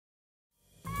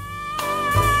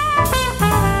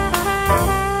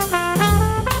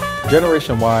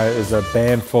Generation Y is a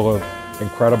band full of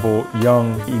incredible,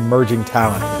 young, emerging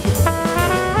talent.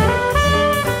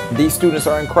 These students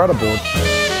are incredible.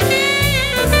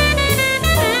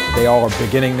 They all are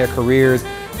beginning their careers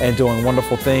and doing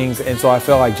wonderful things, and so I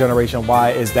feel like Generation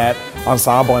Y is that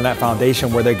ensemble and that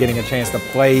foundation where they're getting a chance to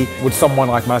play with someone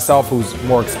like myself who's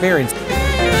more experienced.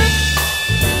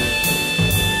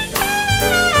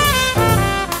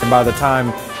 And by the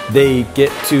time they get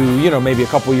to, maybe a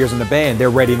couple years in the band, they're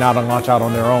ready now to launch out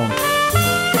on their own.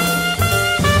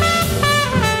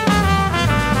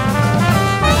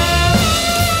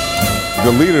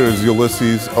 The leader is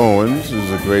Ulysses Owens,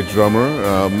 who's a great drummer,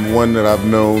 one that I've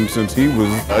known since he was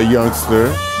a youngster.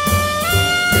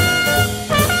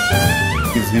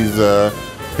 He's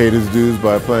paid his dues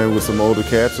by playing with some older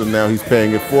cats, and now he's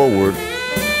paying it forward.